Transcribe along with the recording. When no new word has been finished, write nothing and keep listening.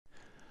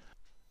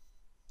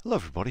Hello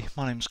everybody,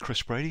 my name is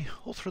Chris Brady,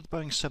 author of the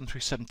Boeing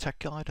 737 Tech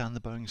Guide and the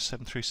Boeing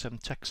 737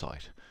 Tech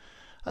Site,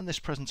 and this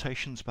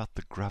presentation is about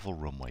the Gravel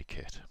Runway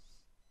Kit.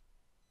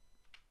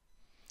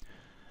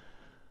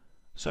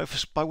 So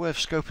by way of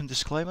scope and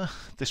disclaimer,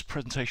 this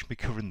presentation will be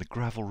covering the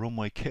Gravel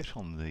Runway Kit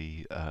on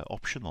the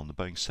option on the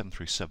Boeing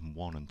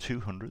 737-1 and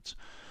 200s,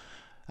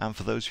 and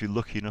for those of you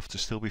lucky enough to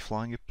still be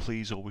flying it,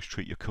 please always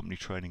treat your company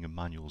training and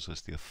manuals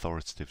as the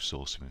authoritative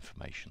source of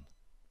information.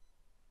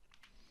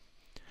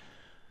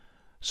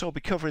 So I'll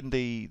be covering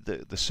the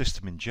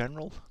system in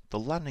general, the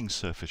landing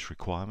surface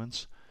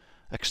requirements,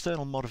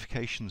 external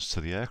modifications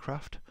to the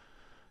aircraft,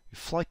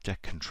 flight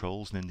deck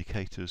controls and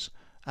indicators,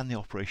 and the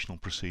operational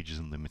procedures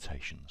and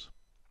limitations.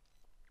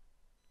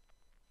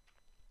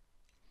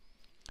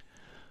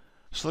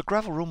 So the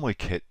Gravel Runway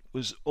Kit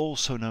was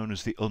also known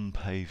as the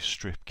unpaved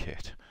strip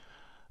kit,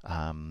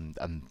 and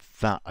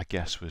that I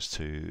guess was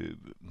to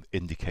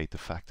indicate the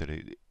fact that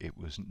it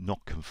was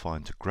not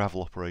confined to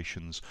gravel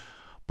operations,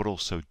 but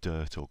also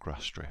dirt or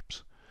grass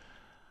strips.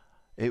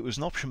 It was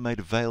an option made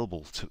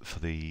available for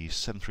the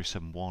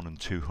 737-1 and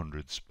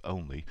 200s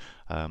only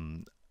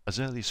as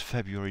early as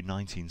February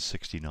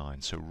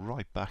 1969, so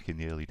right back in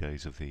the early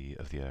days of the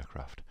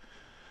aircraft.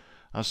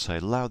 As I say,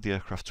 allowed the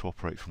aircraft to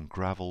operate from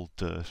gravel,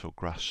 dirt or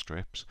grass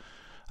strips,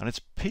 and its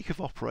peak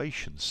of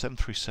operation,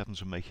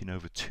 737s were making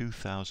over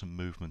 2,000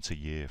 movements a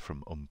year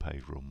from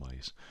unpaved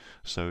runways,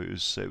 so it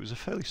was a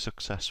fairly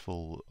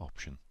successful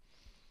option.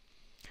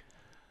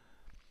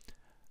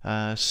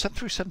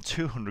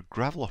 737-200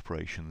 gravel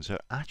operations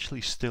are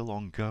actually still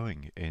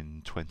ongoing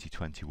in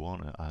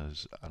 2021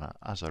 as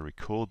I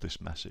record this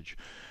message.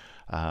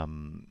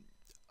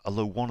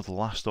 Although one of the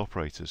last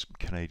operators,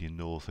 Canadian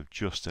North, have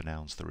just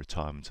announced the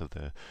retirement of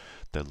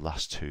their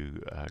last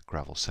two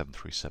Gravel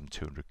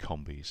 737-200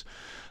 combis.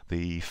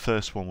 The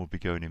first one will be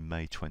going in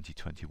May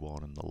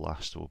 2021 and the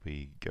last will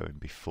be going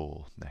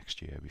before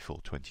next year,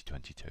 before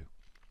 2022.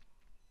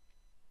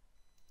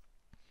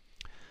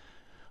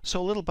 So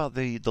a little about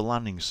the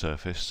landing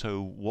surface.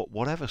 So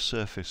whatever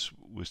surface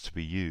was to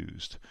be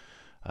used,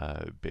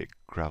 be it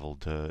gravel,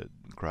 dirt,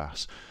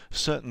 grass,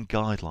 certain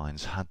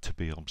guidelines had to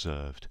be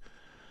observed.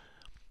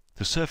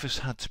 The surface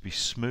had to be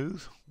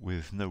smooth,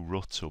 with no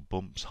ruts or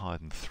bumps higher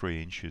than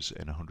 3 inches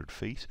in 100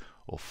 feet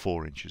or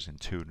 4 inches in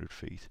 200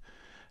 feet.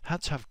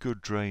 Had to have good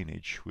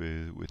drainage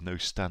with no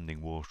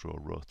standing water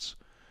or ruts.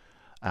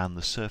 And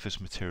the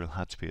surface material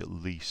had to be at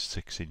least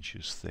 6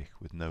 inches thick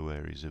with no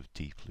areas of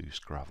deep loose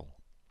gravel.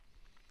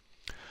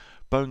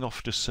 Boeing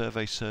offered a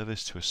survey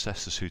service to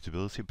assess the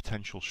suitability of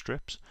potential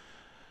strips.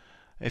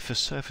 If a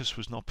surface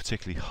was not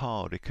particularly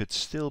hard, it could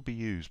still be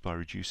used by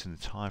reducing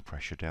the tyre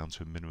pressure down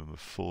to a minimum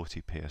of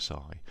 40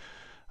 psi.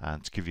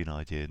 And to give you an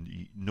idea,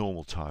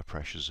 normal tyre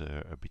pressures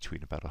are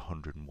between about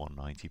 100 and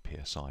 190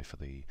 psi for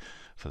the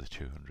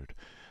 200,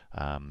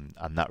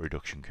 and that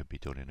reduction could be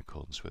done in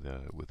accordance with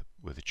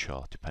a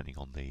chart depending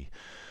on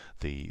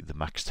the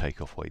max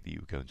takeoff weight that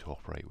you were going to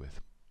operate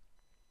with.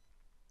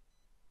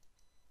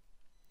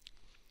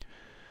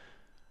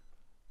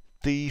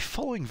 The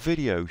following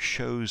video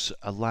shows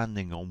a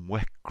landing on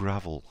wet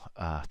gravel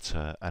at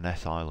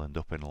Annette Island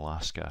up in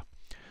Alaska.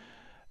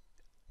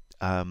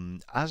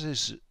 As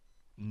is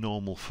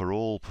normal for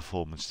all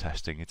performance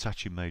testing, it's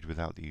actually made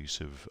without the use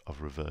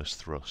of reverse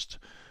thrust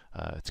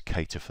to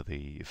cater for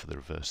the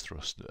reverse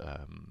thrust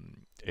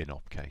in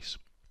op case.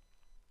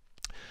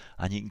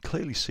 And you can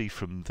clearly see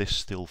from this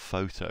still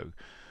photo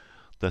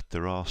that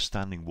there are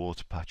standing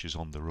water patches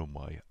on the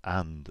runway,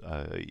 and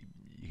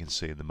you can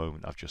see in the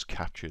moment I've just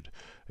captured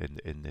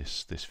in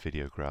this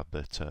video grab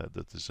that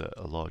there's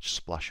a large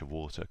splash of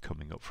water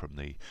coming up from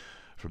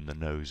the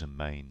nose and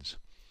mains.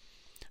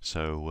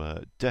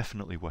 So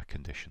definitely wet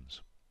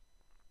conditions.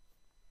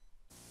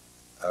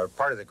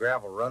 Part of the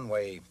gravel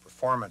runway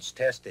performance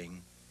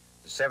testing,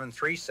 the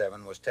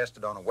 737 was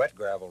tested on a wet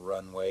gravel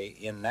runway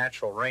in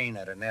natural rain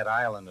at Annette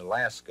Island,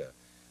 Alaska.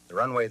 The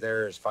runway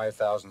there is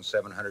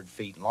 5,700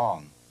 feet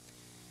long.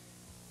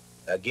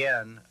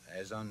 Again,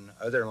 as on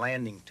other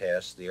landing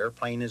tests, the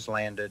airplane is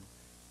landed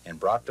and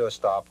brought to a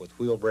stop with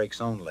wheel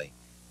brakes only,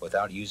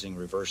 without using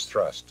reverse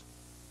thrust.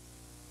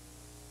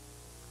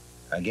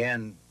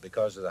 Again,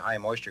 because of the high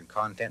moisture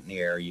content in the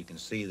air, you can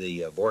see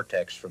the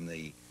vortex from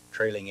the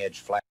trailing edge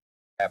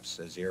flaps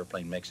as the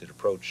airplane makes its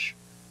approach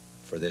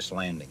for this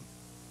landing.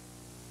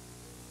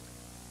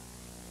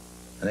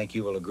 I think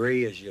you will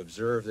agree as you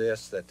observe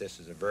this that this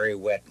is a very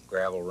wet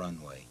gravel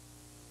runway.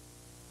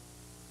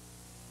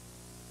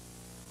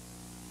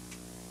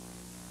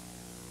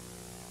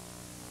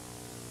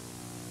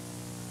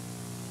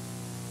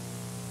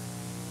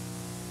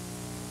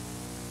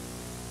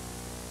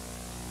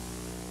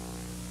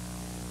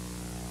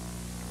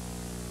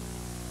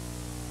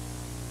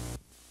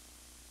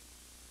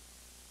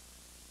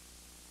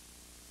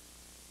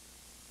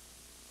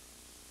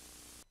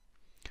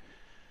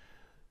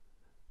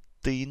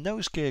 The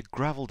nose gear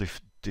gravel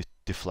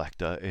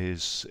deflector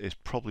is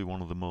probably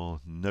one of the more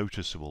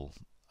noticeable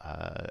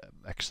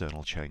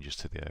external changes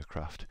to the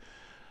aircraft,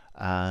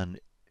 and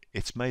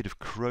it's made of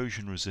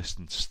corrosion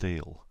resistant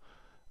steel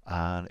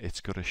and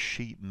it's got a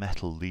sheet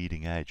metal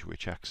leading edge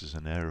which acts as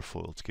an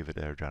aerofoil to give it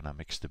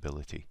aerodynamic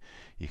stability.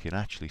 You can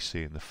actually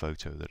see in the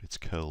photo that it's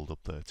curled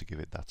up there to give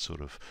it that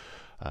sort of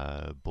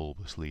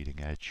bulbous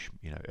leading edge,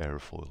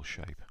 aerofoil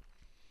shape.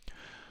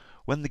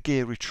 When the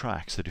gear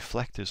retracts, the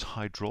deflector is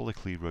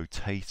hydraulically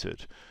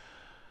rotated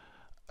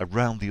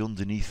around the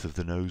underneath of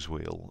the nose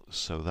wheel,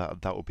 so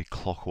that will be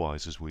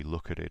clockwise as we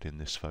look at it in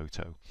this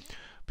photo,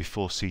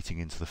 before seating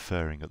into the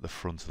fairing at the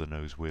front of the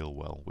nose wheel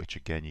well, which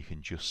again you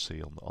can just see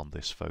on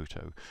this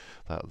photo,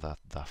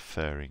 that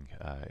fairing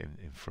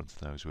in front of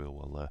the nose wheel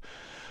well there.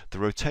 The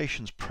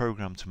rotation's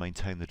programmed to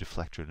maintain the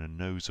deflector in a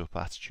nose-up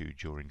attitude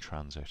during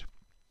transit.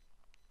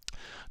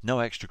 No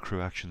extra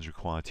crew actions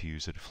required to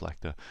use the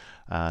deflector,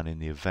 and in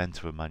the event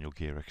of a manual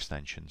gear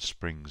extension,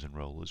 springs and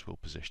rollers will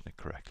position it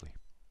correctly.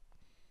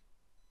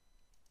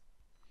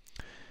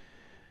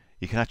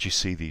 You can actually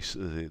see the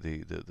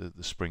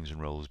springs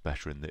and rollers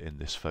better in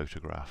this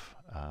photograph,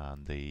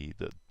 and the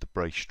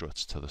brake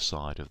struts to the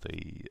side of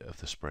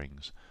the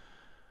springs.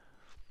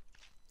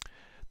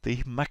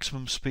 The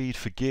maximum speed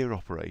for gear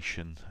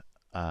operation,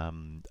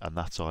 and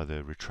that's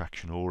either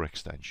retraction or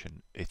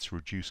extension, it's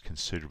reduced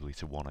considerably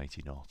to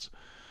 180 knots.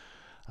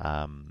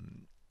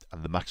 And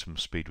the maximum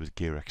speed with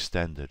gear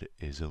extended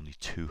is only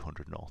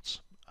 200 knots.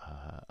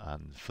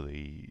 And for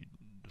the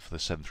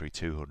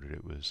 73200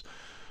 it was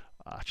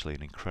actually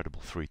an incredible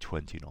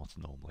 320 knots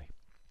normally.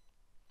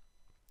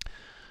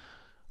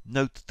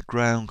 Note that the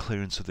ground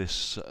clearance of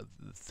this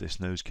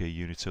nose gear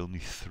unit is only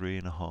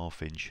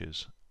 3.5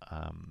 inches.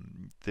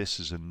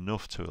 This is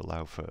enough to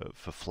allow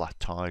for flat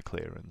tyre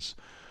clearance,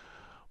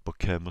 but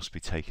care must be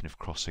taken if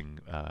crossing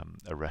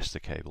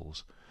arrestor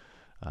cables.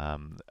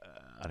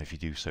 And if you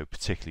do so,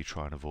 particularly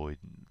try and avoid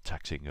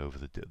taxiing over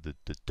the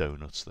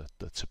donuts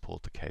that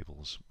support the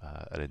cables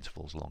at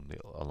intervals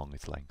along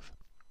its length.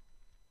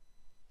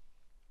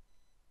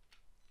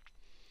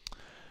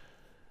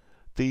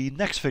 The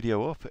next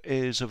video up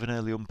is of an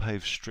early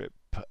unpaved strip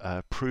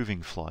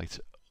proving flight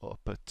up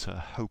at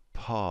Hope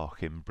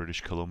Park in British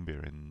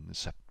Columbia in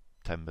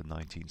September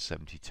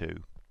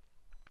 1972.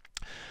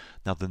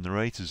 Now the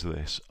narrators of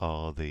this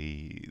are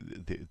the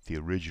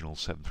original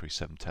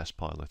 737 test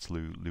pilots,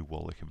 Lou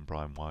Wallach and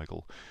Brian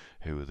Weigel,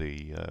 who were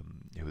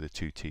the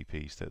two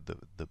TPs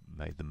that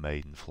made the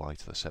maiden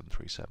flight of the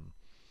 737.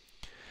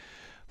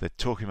 They're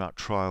talking about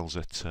trials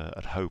at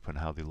Hope and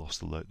how they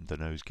lost the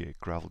nose gear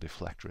gravel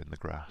deflector in the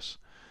grass.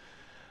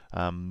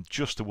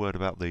 Just a word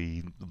about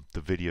the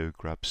video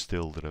grab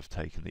still that I've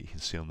taken that you can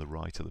see on the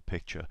right of the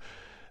picture.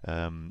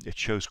 It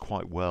shows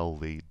quite well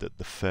the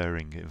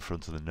fairing in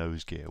front of the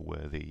nose gear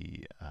where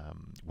the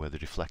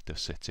deflector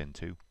sits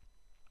into.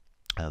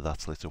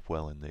 That's lit up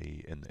well in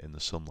the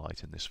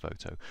sunlight in this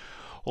photo.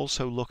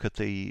 Also look at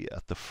the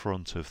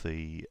front of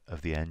the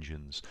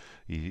engines.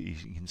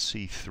 You can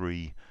see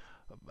three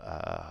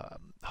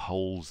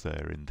holes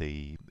there in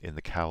the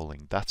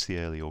cowling. That's the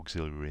early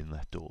auxiliary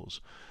inlet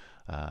doors,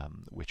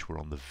 which were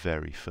on the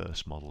very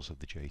first models of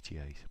the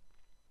JT8.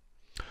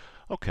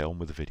 Okay, on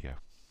with the video.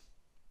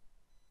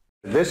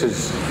 This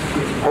is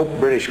Hope,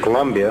 British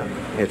Columbia.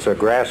 It's a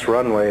grass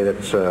runway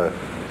that's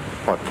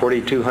what,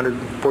 4,200,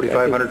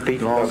 4,500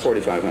 feet long? About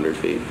 4,500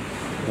 feet.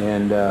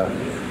 And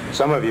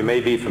some of you may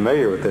be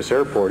familiar with this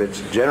airport.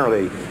 It's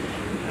generally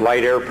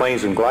light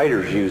airplanes and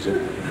gliders use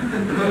it.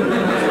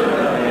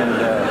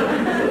 And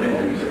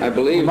I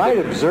believe you might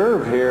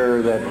observe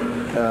here that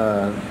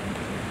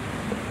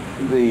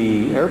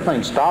the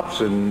airplane stops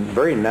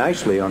very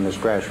nicely on this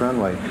grass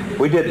runway.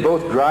 We did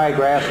both dry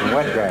grass and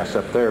wet grass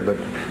up there, but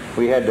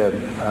we had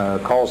to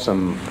call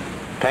some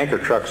tanker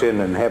trucks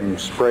in and have them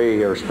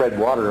spray or spread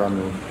water on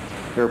the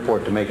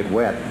airport to make it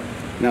wet.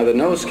 Now the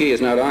nose ski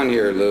is not on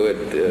here,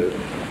 Lou.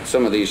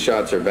 Some of these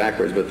shots are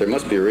backwards, but there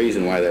must be a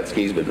reason why that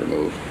ski's been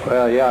removed.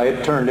 Well, yeah,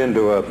 it turned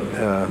into a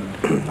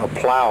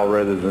plow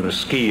rather than a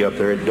ski up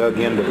there. It dug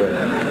into the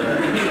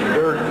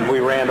dirt and we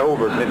ran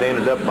over it, and it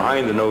ended up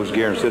behind the nose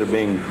gear instead of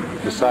being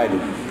beside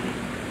it.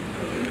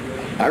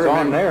 It's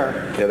on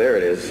there. Yeah, there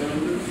it is.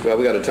 Well,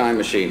 we got a time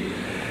machine.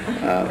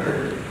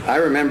 I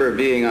remember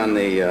being on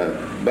the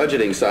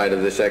budgeting side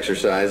of this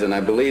exercise, and I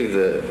believe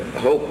the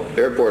Hope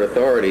Airport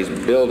authorities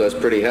billed us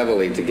pretty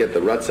heavily to get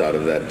the ruts out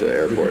of that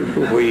airport.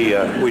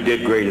 We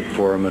did grade it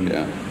for them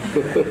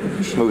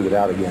and smooth it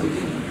out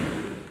again.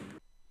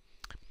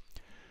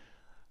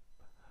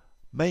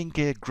 Main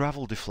gear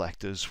gravel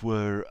deflectors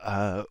were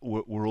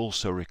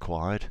also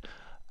required,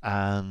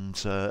 and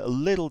a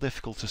little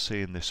difficult to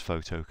see in this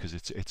photo because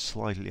it's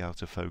slightly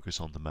out of focus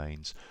on the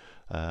mains.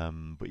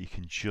 But you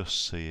can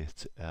just see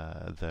it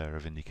there.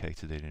 I've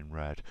indicated it in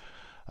red.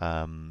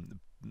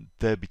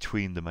 They're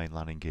between the main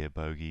landing gear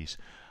bogies,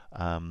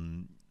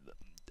 and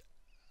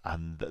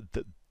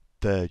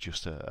they're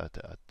just a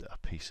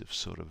piece of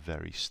sort of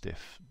very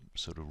stiff,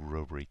 sort of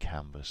rubbery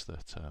canvas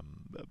that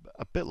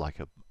a bit like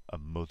a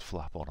mud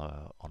flap on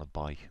a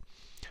bike,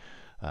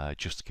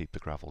 just to keep the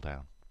gravel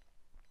down.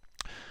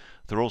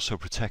 There are also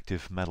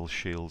protective metal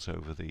shields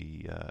over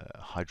the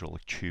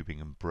hydraulic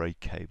tubing and brake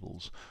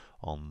cables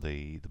on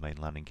the main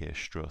landing gear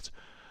strut,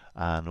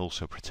 and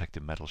also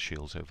protective metal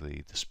shields over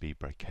the speed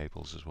brake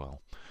cables as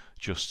well,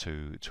 just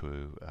to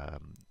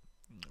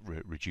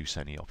reduce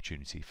any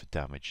opportunity for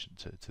damage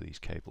to these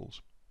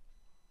cables.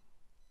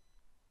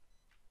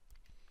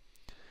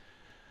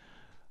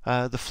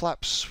 The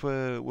flaps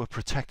were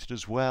protected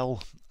as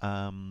well.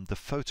 The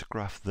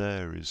photograph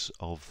there is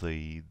of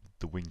the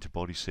wing to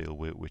body seal,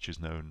 which is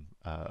known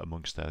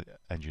amongst the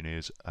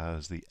engineers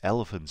as the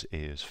elephant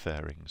ears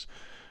fairings,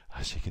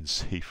 as you can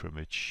see from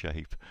its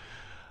shape.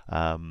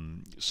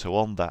 So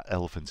on that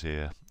elephant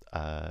ear,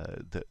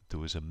 there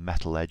was a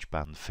metal edge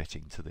band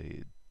fitting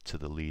to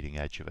the leading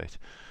edge of it,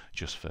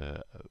 just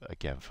for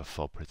again for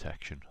fob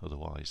protection.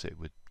 Otherwise, it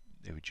would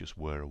just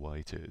wear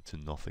away to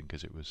nothing,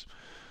 because it was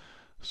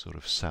sort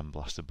of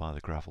sandblasted by the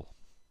gravel.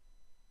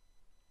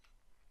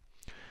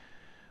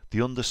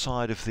 The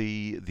underside of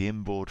the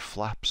inboard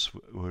flaps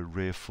were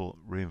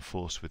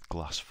reinforced with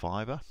glass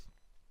fibre,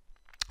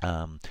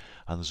 and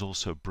there's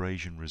also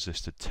abrasion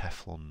resistant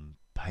Teflon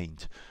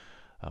paint,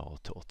 or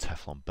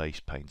Teflon base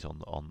paint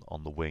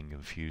on the wing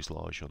and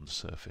fuselage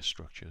undersurface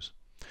structures.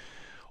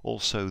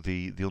 Also,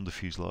 the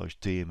underfuselage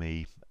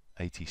DME,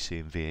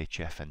 ATC and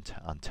VHF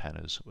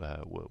antennas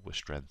were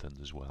strengthened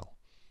as well.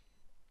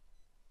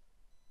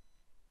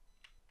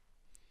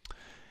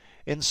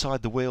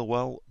 Inside the wheel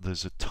well,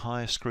 there's a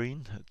tyre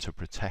screen to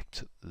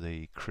protect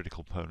the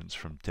critical components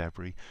from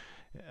debris,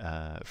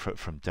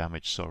 from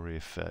damage.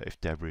 If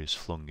debris is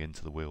flung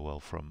into the wheel well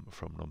from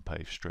an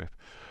unpaved strip,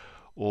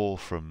 or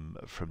from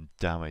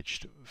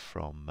damage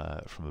from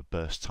a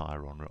burst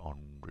tyre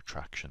on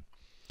retraction.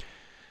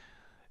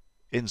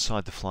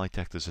 Inside the flight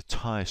deck, there's a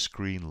tyre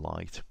screen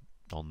light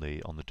on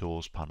the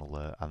doors panel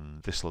there,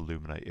 and this will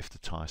illuminate if the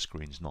tyre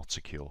screen is not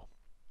secure.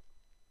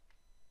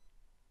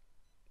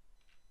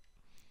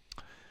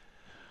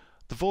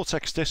 The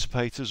vortex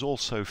dissipator is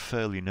also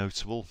fairly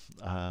notable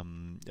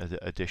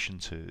addition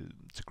to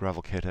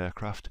Gravel Kit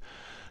aircraft.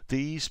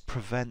 These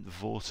prevent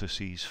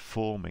vortices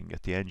forming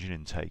at the engine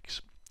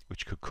intakes,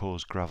 which could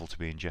cause gravel to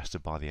be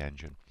ingested by the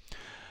engine.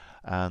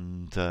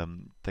 And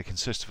they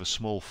consist of a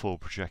small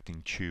forward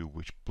projecting tube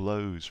which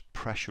blows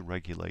pressure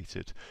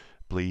regulated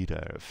bleed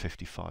air at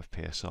 55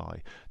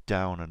 psi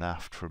down and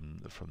aft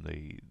from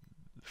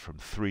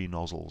 3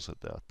 nozzles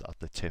at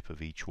the tip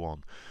of each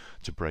one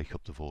to break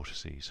up the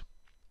vortices.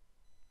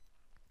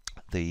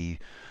 The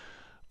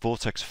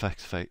vortex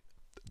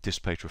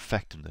dissipator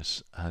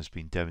effectiveness has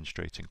been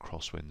demonstrated in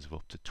crosswinds of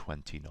up to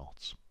 20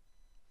 knots.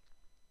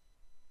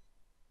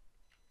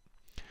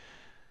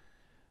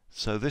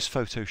 So this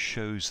photo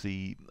shows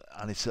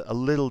and it's a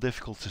little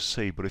difficult to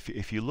see, but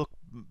if you look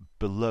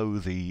below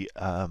the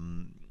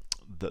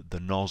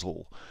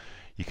nozzle,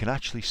 you can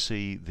actually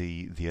see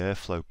the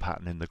airflow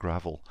pattern in the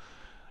gravel.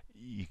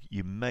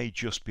 You may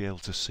just be able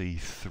to see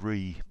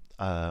 3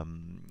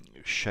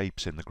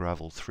 shapes in the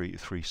gravel,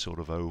 three sort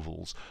of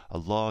ovals, a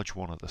large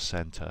one at the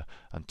centre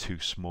and 2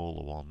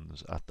 smaller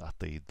ones at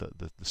the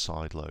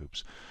side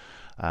lobes,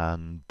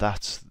 and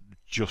that's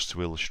just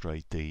to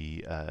illustrate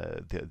the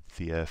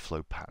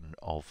airflow pattern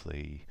of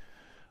the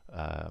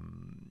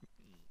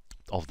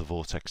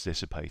vortex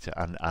dissipator,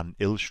 and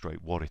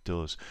illustrate what it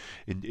does.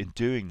 In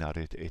doing that,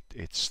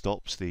 it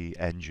stops the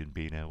engine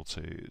being able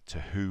to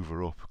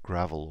hoover up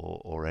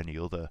gravel or any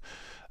other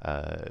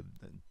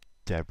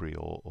debris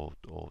or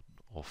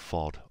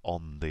FOD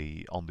on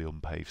the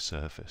unpaved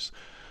surface,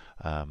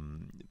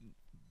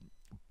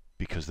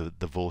 because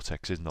the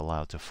vortex isn't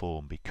allowed to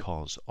form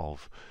because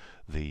of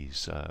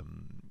these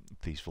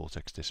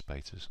vortex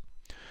dissipators.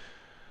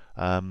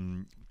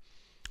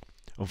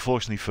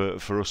 Unfortunately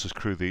for us as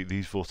crew,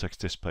 these vortex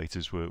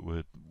dissipators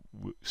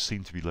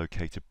seem to be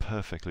located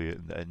perfectly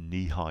at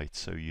knee height.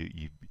 So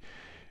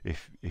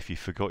if you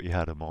forgot you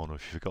had them on, or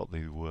if you forgot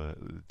they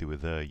were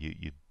there,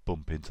 you'd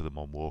bump into them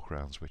on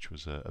walkarounds, which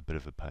was a bit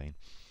of a pain.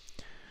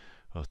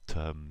 But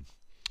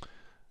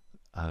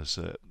as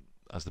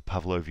the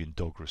Pavlovian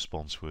dog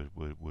response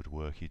would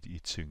work,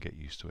 you'd soon get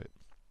used to it.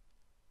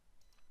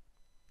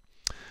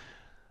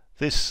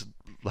 This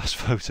last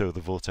photo of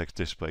the vortex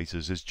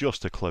dissipators is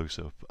just a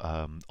close-up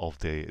of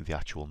the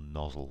actual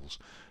nozzles,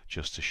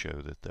 just to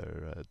show that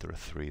there are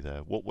 3 there.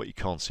 What you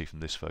can't see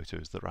from this photo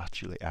is they're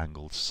actually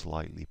angled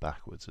slightly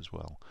backwards as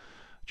well,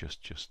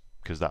 just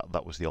because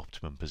that was the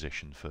optimum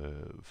position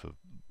for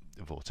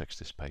vortex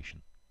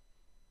dissipation.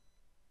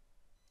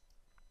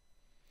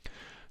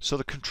 So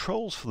the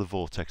controls for the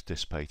vortex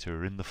dissipator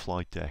are in the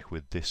flight deck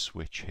with this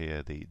switch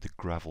here, the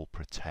Gravel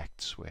Protect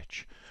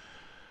switch.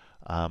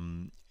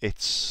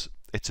 It's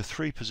a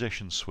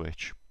 3-position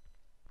switch,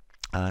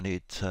 and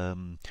it's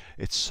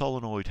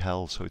solenoid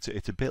held, so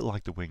it's a bit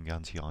like the wing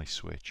anti-ice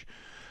switch.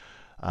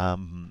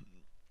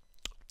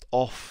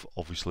 Off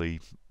obviously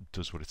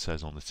does what it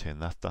says on the tin.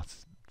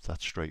 That's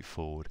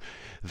straightforward.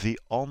 The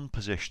on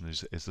position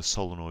is the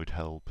solenoid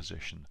held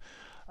position.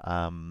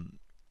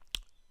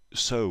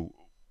 So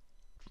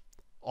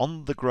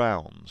on the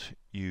ground,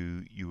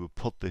 you would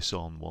put this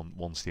on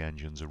once the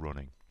engines are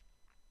running,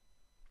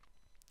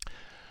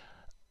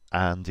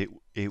 and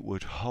it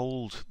would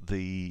hold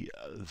the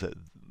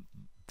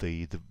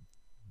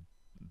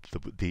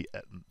the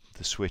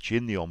switch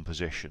in the on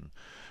position,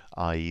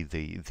 i.e.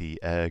 the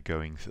air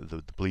going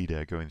the bleed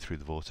air going through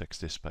the vortex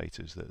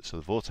dissipators. So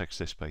the vortex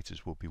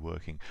dissipators will be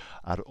working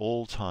at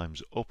all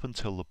times up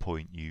until the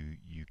point you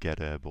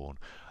get airborne,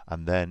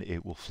 and then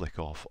it will flick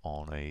off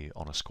on a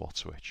squat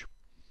switch.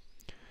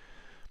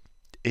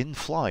 In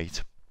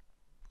flight,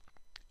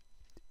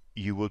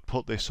 you would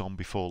put this on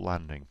before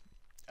landing,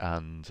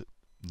 and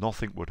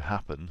nothing would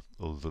happen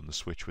other than the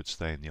switch would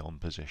stay in the on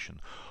position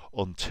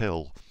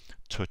until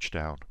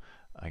touchdown,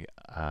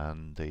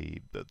 and the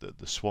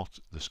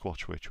squat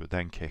switch would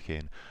then kick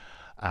in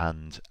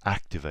and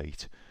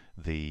activate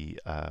the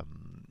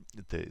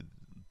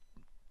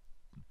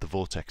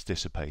vortex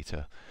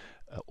dissipator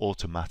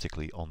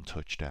automatically on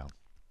touchdown,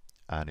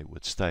 and it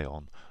would stay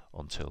on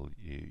until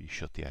you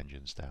shut the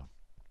engines down.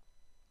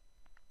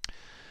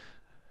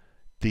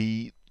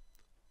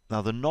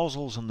 Now the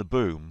nozzles and the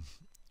boom,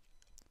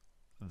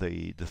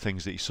 the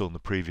things that you saw in the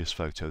previous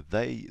photo,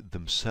 they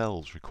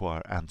themselves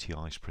require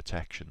anti-ice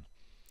protection.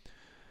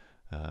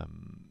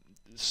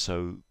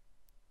 So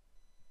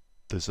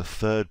there's a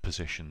third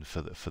position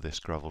for this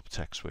Gravel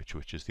Protect switch,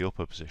 which is the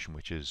upper position,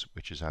 which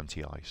is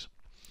anti-ice.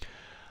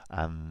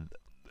 And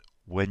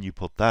when you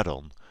put that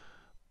on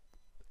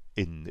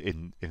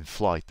in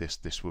flight,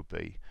 this would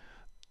be,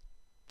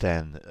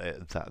 then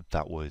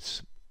that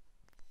was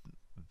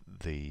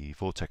the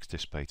vortex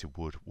dissipator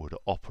would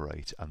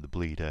operate, and the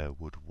bleed air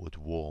would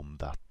warm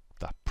that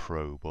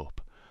probe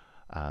up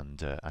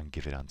and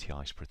give it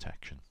anti-ice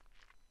protection.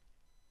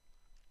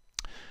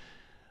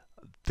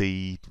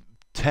 The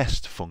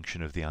test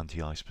function of the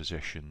anti-ice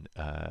position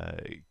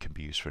can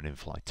be used for an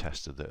in-flight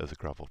test of the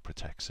Gravel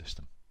Protect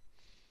system.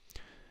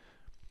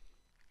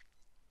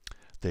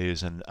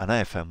 There's an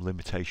AFM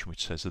limitation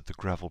which says that the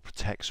Gravel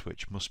Protect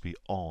switch must be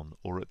on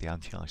or at the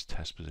anti-ice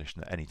test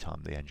position at any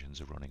time the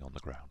engines are running on the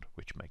ground,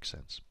 which makes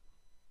sense.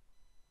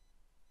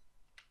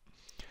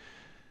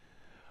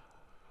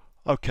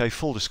 Okay,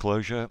 full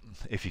disclosure,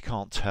 if you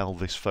can't tell,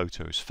 this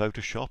photo is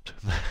photoshopped.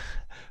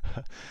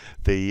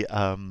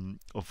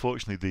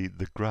 Unfortunately,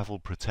 the Gravel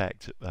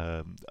Protect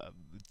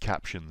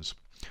captions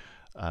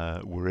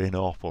were in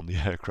op on the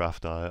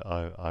aircraft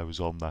I was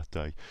on that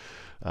day.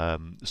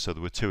 So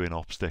there were 2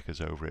 in-op stickers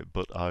over it,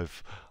 but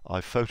I've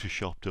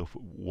photoshopped up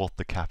what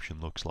the caption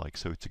looks like.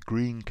 So it's a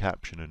green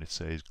caption and it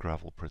says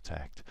Gravel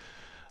Protect,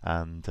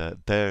 and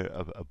there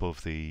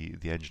above the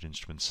engine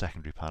instrument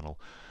secondary panel,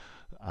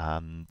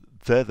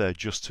 they're there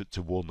just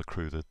to warn the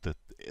crew that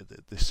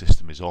the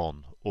system is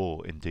on,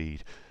 or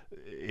indeed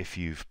if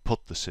you've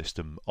put the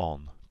system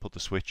on, put the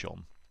switch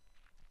on,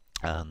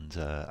 and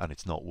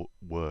it's not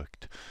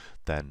worked,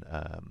 then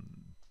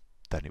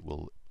it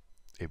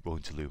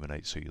won't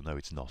illuminate, so you'll know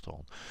it's not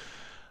on.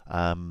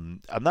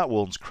 And that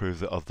warns crew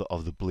of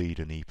the bleed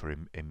and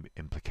EPA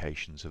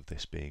implications of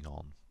this being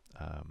on,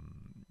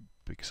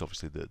 because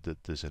obviously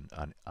there's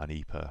an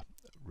EPA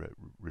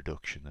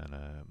reduction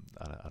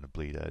and a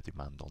bleed air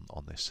demand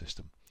on this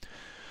system.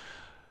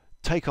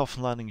 Takeoff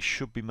and landing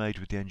should be made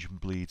with the engine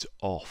bleeds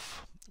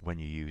off when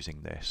you're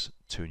using this,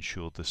 to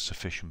ensure there's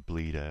sufficient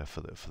bleed air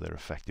for their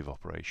effective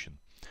operation.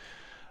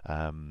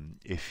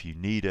 If you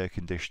need air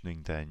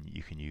conditioning, then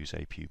you can use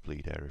APU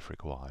bleed air if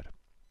required.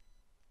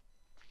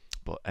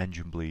 But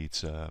engine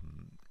bleeds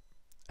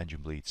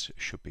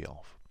should be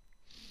off.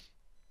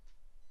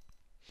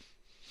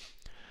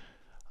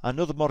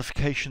 Another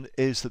modification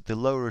is that the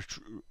lower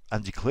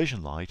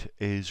anti-collision light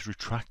is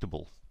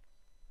retractable.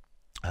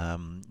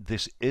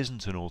 This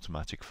isn't an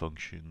automatic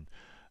function.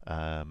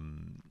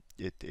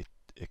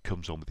 It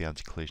comes on with the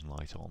anti-collision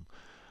light on.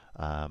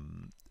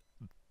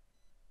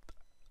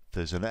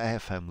 There's an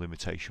AFM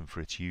limitation for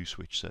its use,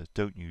 which says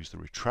don't use the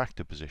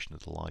retractor position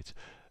of the light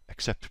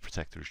except to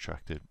protect the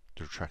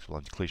retractable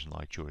anti-collision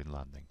light during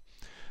landing,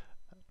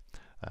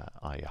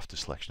 i.e. after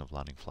selection of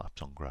landing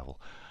flaps on gravel.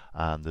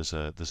 And there's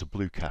a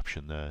blue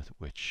caption there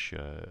which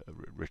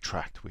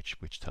retract,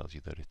 which tells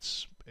you that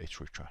it's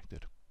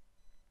retracted.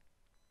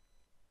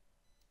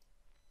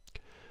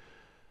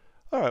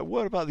 All right,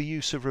 what about the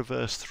use of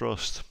reverse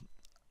thrust?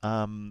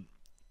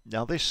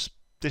 Now this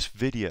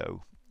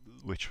video,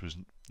 which was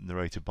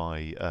narrated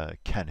by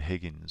Ken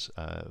Higgins,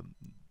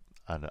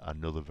 and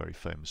another very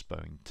famous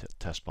Boeing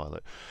test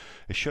pilot,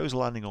 it shows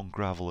landing on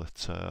gravel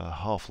at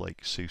Half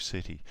Lake, Sioux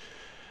City,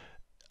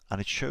 and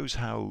it shows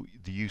how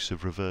the use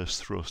of reverse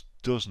thrust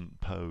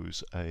doesn't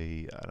pose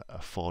a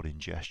FOD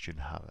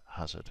ingestion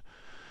hazard.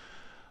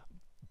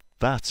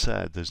 That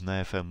said, there's an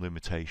AFM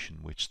limitation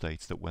which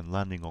states that when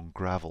landing on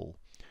gravel,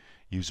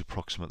 use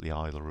approximately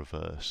idle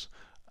reverse,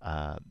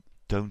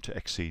 don't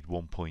exceed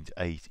 1.8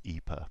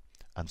 EPA,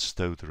 and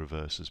stow the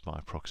reversers by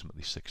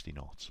approximately 60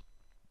 knots.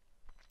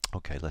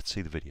 Okay, let's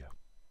see the video.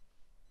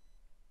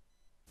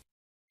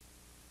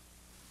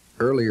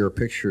 Earlier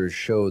pictures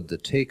showed the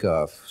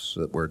takeoffs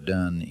that were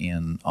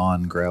done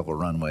on gravel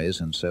runways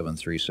in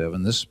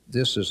 737. This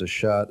is a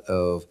shot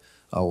of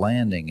a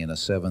landing in a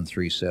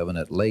 737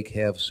 at Lake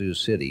Havasu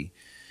City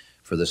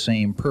for the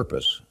same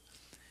purpose,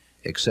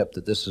 except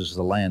that this is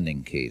the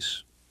landing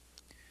case.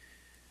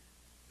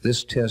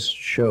 This test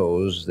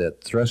shows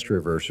that thrust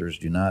reversers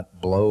do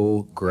not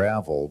blow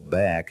gravel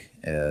back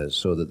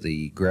so that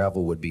the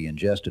gravel would be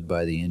ingested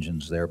by the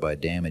engines, thereby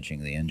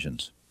damaging the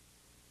engines.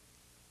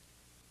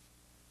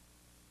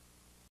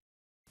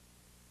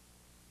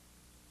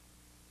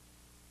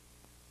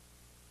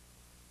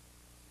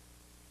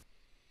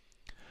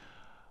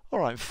 All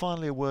right,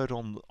 finally a word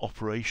on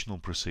operational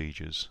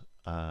procedures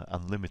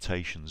and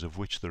limitations, of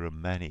which there are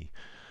many.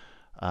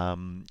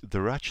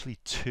 There are actually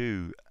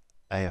two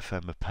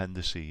AFM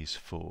appendices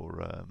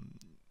for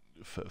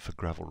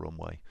Gravel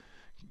Runway.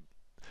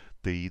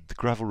 The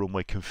Gravel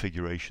Runway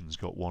configuration's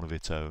got one of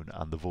its own,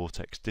 and the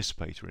Vortex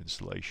dissipator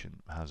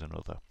installation has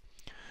another.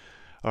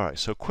 All right,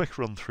 so quick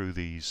run through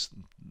these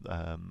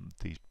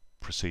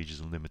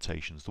procedures and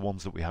limitations, the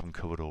ones that we haven't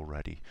covered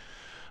already.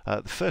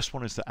 The first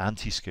one is that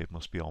anti-skid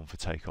must be on for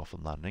takeoff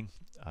and landing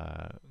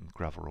in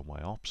Gravel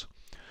Runway ops,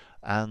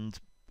 and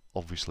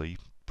obviously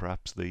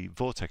perhaps the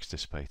vortex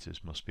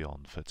dissipators must be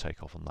on for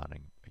takeoff and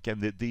landing.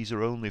 Again, these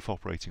are only if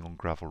operating on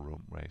gravel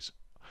runways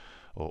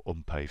or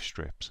unpaved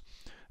strips.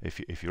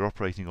 If you're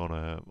operating on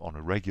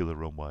a regular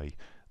runway,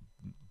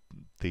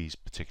 these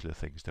particular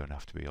things don't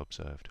have to be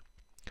observed.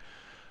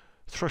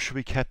 Thrust should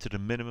be kept at a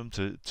minimum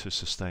to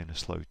sustain a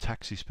slow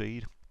taxi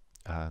speed,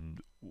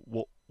 and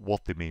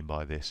what they mean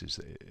by this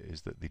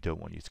is that they don't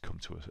want you to come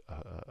to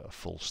a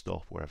full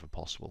stop wherever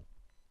possible,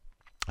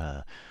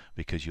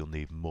 because you'll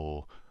need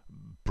more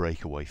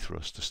breakaway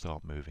thrust to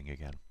start moving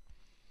again.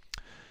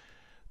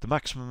 The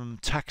maximum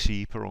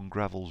taxi EPA on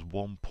gravel is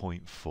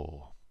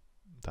 1.4.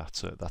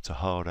 That's a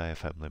hard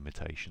AFM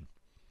limitation.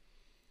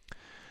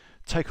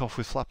 Takeoff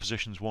with flap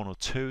positions 1 or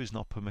 2 is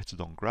not permitted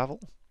on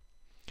gravel.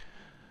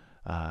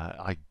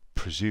 I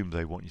presume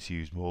they want you to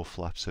use more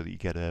flaps so that you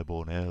get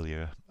airborne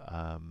earlier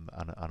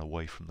and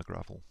away from the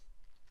gravel.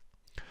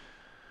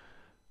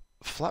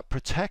 Flap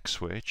protect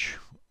switch,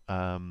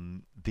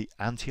 the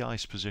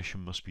anti-ice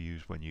position must be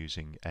used when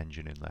using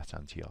engine inlet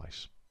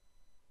anti-ice.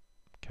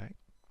 Okay.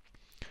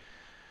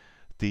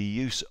 The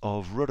use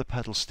of rudder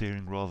pedal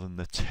steering rather than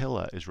the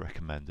tiller is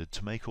recommended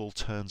to make all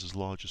turns as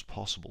large as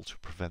possible to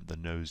prevent the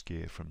nose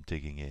gear from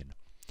digging in.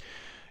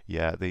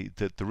 Yeah, the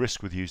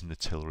risk with using the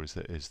tiller is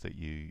that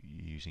you're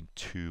using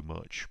too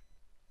much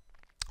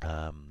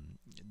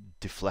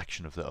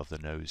deflection of the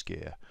nose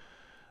gear,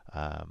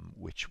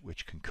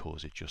 which can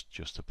cause it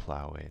just to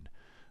plough in.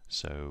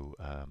 So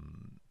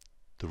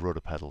the rudder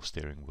pedal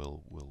steering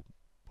will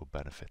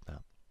benefit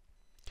that.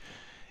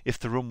 If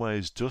the runway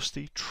is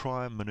dusty,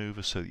 try and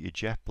manoeuvre so that your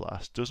jet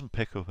blast doesn't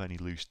pick up any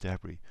loose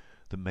debris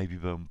that may be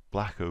blown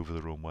black over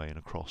the runway in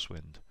a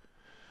crosswind.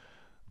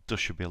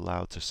 Dust should be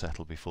allowed to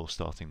settle before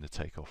starting the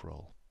takeoff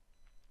roll.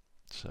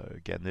 So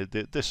again,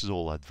 this is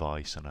all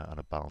advice and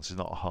a balance. It's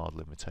not a hard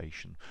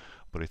limitation,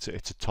 but it's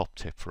a top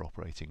tip for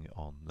operating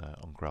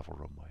on gravel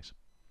runways.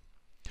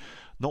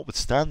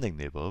 Notwithstanding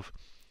the above,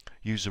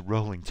 use a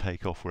rolling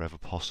takeoff wherever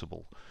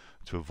possible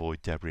to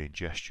avoid debris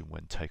ingestion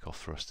when takeoff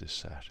thrust is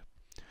set.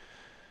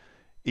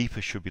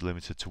 EPA should be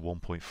limited to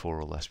 1.4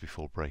 or less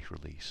before brake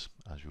release.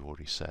 As we've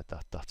already said,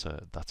 that's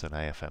an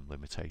AFM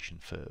limitation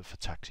for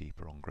taxi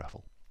EPA on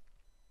gravel.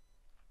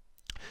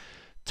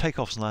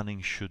 Takeoffs and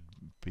landings should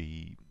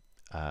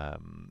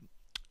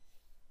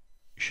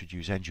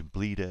use engine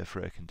bleed air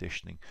for air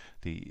conditioning.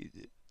 The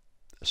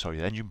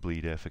engine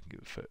bleed air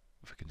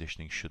for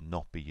conditioning should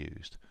not be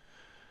used.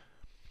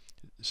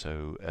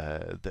 So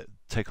the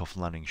takeoff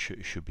and landing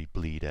should be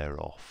bleed air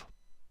off.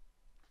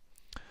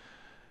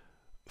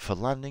 For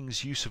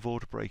landings, use of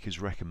auto brake is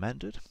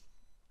recommended,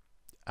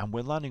 and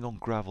when landing on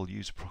gravel,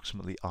 use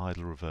approximately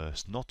idle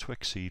reverse not to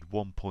exceed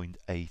 1.8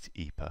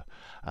 EPA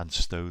and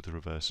stow the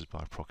reverses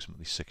by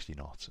approximately 60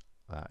 knots.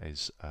 That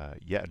is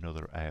yet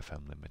another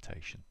AFM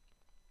limitation.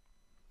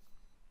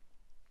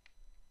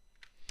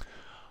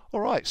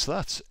 Alright, so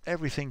that's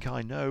everything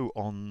I know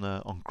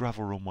on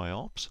gravel runway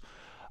ops.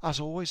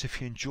 As always,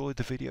 if you enjoyed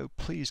the video,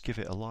 please give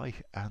it a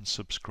like and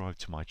subscribe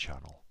to my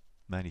channel.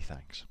 Many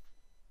thanks.